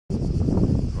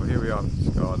out of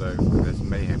Fiscardo. There's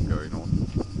Mayhem going on.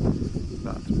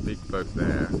 That big boat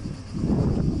there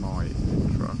called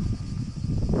Mayhem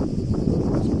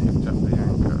has picked up the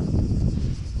anchor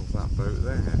of that boat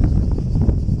there.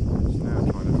 It's now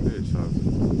trying to free itself.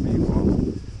 Meanwhile,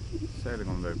 sailing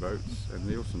on their boats and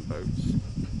Nielsen boats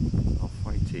are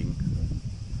fighting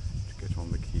to get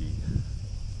on the quay.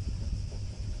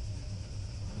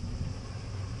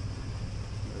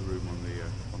 No room on the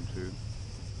pontoon.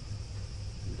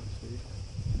 You can see.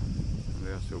 And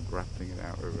they are still grappling it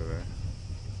out over there.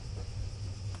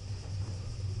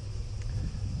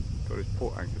 Got his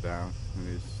port anchor down and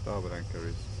his starboard anchor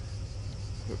is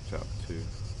hooked up to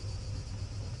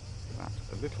that,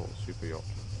 a little super yacht.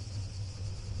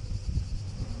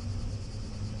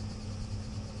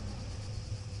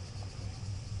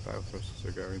 Bow thrusters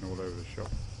are going all over the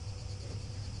shop.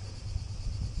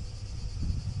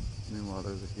 Meanwhile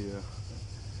over here,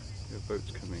 we have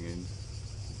boats coming in,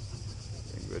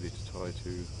 getting ready to tie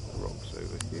to rocks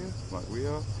over here, like we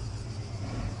are.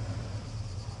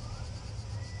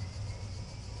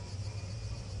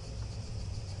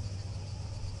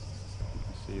 You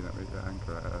can see that with the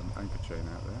anchor chain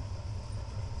out there,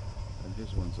 and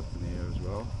his one's up in the air as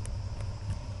well.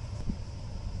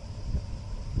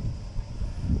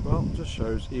 Well, just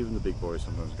shows even the big boys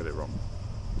sometimes get it wrong.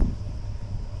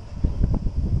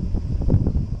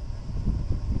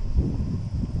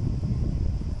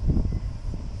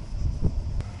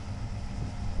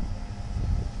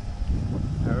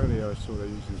 Now earlier I saw they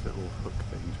used this little hook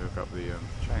thing to hook up the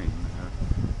chain.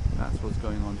 That's what's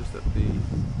going on just at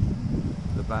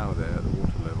the bow there, at the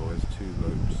water level. There's two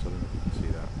ropes. I don't know if you can see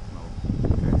that. No.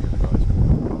 Okay, the other guy's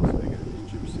going across. There goes his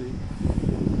gypsy.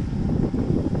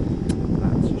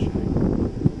 That's a shame.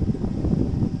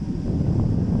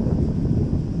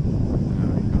 No,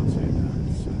 you can't see it now.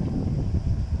 It's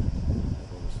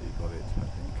obviously got it, I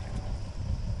think.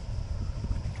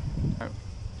 Now,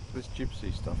 this gypsy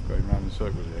stuff going around in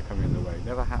circles here, coming in the way,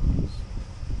 never happens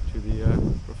to the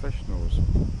professionals.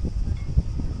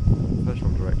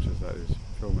 Professional directors, that is,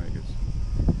 filmmakers.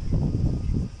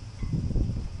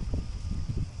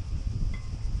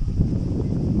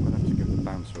 I'll have to give the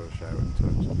bouncer a shout and tell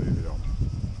him to move it on.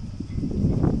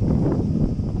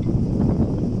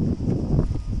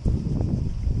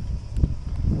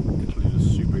 Italy, the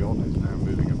super yacht is now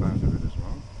moving about a bit as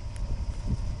well.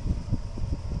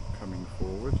 Coming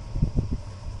forward.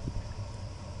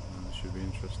 This should be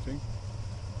interesting.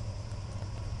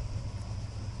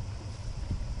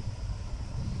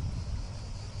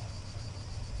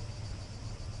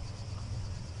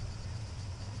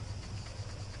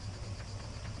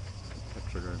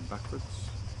 Going backwards.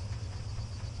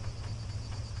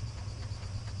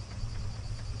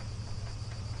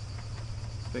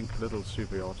 I think little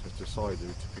super yacht has decided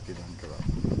to pick his anchor up.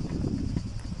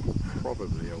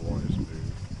 Probably a wise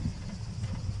move.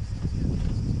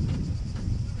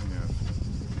 Yeah.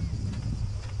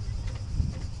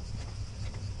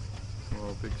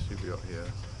 Well, big super yacht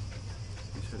here.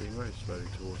 He's heading very slowly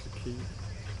towards the quay.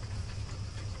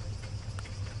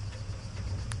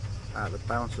 Ah, the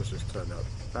bouncer's just turned up.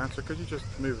 Bouncer, could you just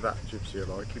move that gypsy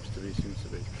along? It seems to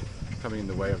be coming in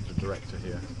the way of the director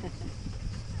here.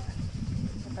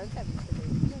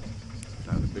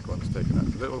 No, the big one's taken up.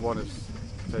 The little one is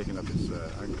taking up his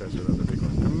anchor so that the big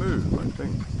one can move, I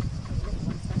think.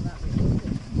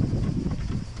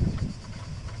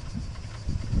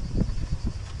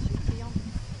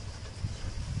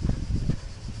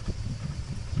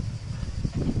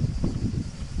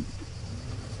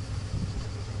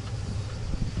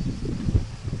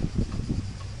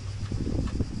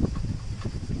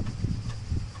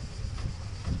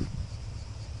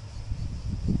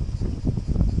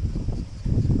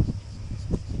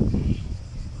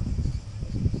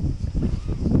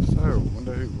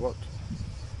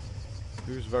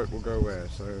 Whose vote will go where?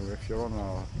 So if you're on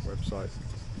our website,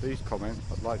 please comment.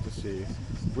 I'd like to see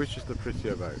which is the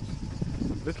prettier boat.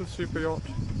 Little super yacht,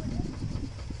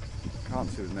 can't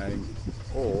see the name,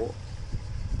 or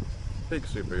big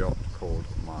super yacht called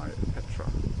My Petra.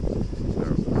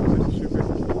 So little super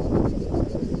yacht.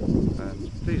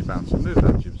 And please bounce and move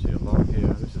that gypsy along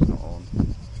here. This is not on.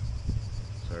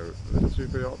 So little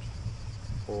super yacht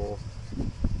or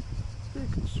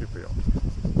big super yacht.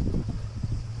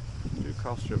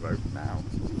 Cast your vote now.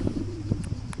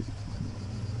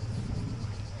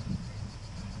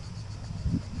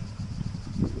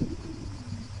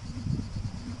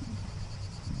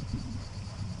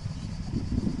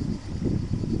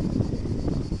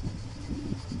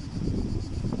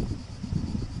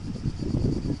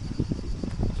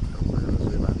 We're going to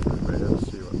zoom out a bit here to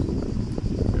see what.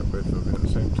 We've got both of them at the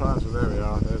same time, so there we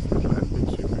are. There's the little and big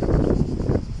super yacht.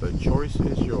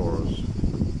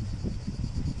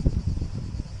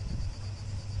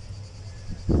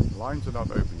 lines are not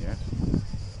open yet,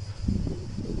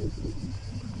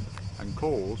 and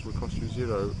calls will cost you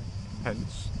 0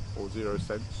 pence or 0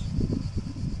 cents,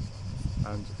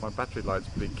 and my battery light's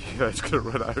blinking. It's going to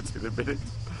run out in a minute.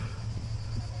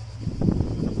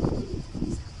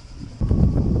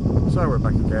 So we're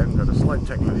back again. Got a slight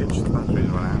technical hitch, the battery's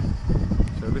run out.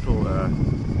 So a little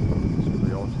super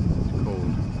yacht, it's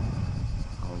called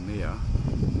Almea.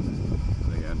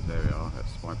 And again, there we are,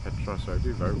 that's my Petra. So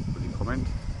do vote, will you comment?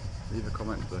 Leave a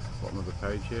comment at the bottom of the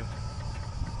page here.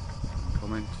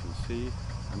 Comment and see,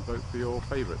 and vote for your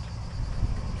favourite.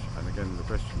 And again, the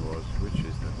question was, which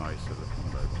is the nicer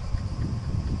looking boat?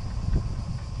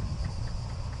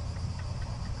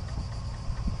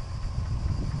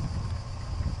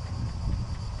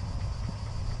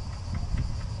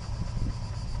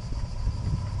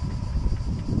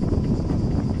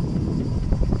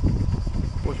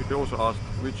 You could also ask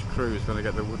which crew is going to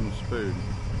get the wooden spoon,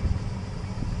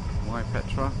 my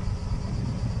Petra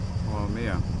or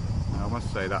Almea. Now I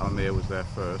must say that Almea was there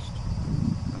first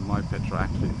and my Petra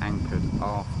actually anchored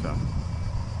after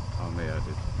Almea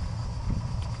did.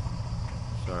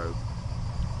 So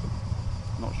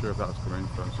not sure if that's going to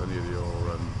influence any of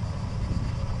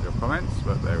your comments,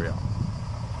 but there we are.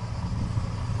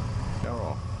 They're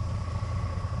off.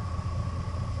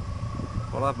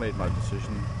 Well, I've made my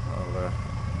decision. I'll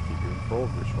keep you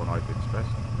informed which one I think's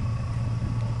best,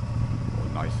 or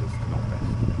nicest, not best.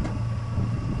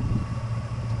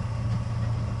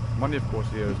 Money, of course,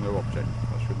 here is no object.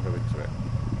 I shouldn't go into it.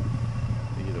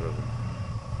 Either of them.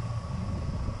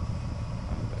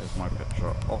 And there's my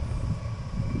Petra off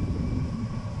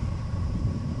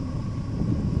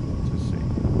to sea.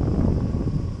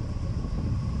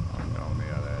 And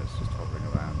Almea there is just hovering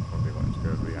around, probably wanting to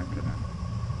go re-anchor now.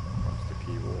 That's the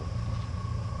key wall.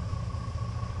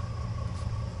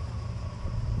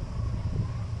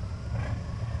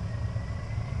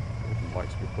 Like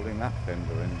to be pulling that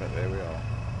fender in, but there we are.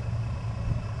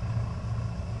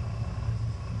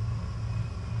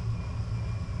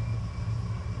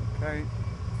 Okay.